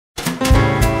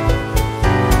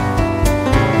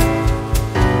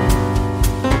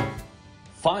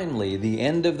Finally, the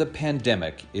end of the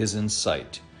pandemic is in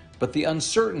sight, but the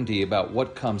uncertainty about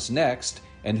what comes next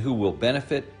and who will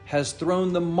benefit has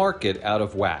thrown the market out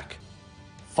of whack.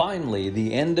 Finally,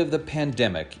 the end of the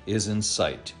pandemic is in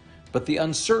sight, but the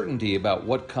uncertainty about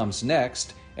what comes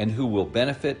next and who will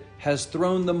benefit has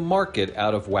thrown the market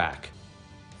out of whack.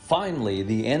 Finally,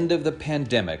 the end of the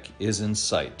pandemic is in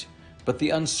sight, but the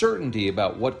uncertainty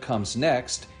about what comes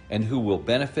next and who will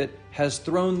benefit has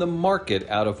thrown the market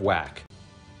out of whack.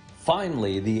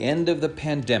 Finally, the end of the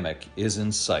pandemic is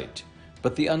in sight,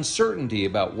 but the uncertainty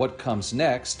about what comes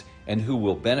next and who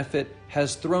will benefit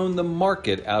has thrown the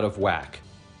market out of whack.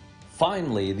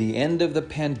 Finally, the end of the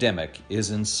pandemic is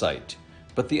in sight,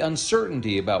 but the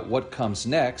uncertainty about what comes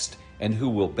next and who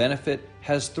will benefit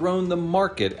has thrown the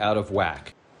market out of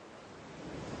whack.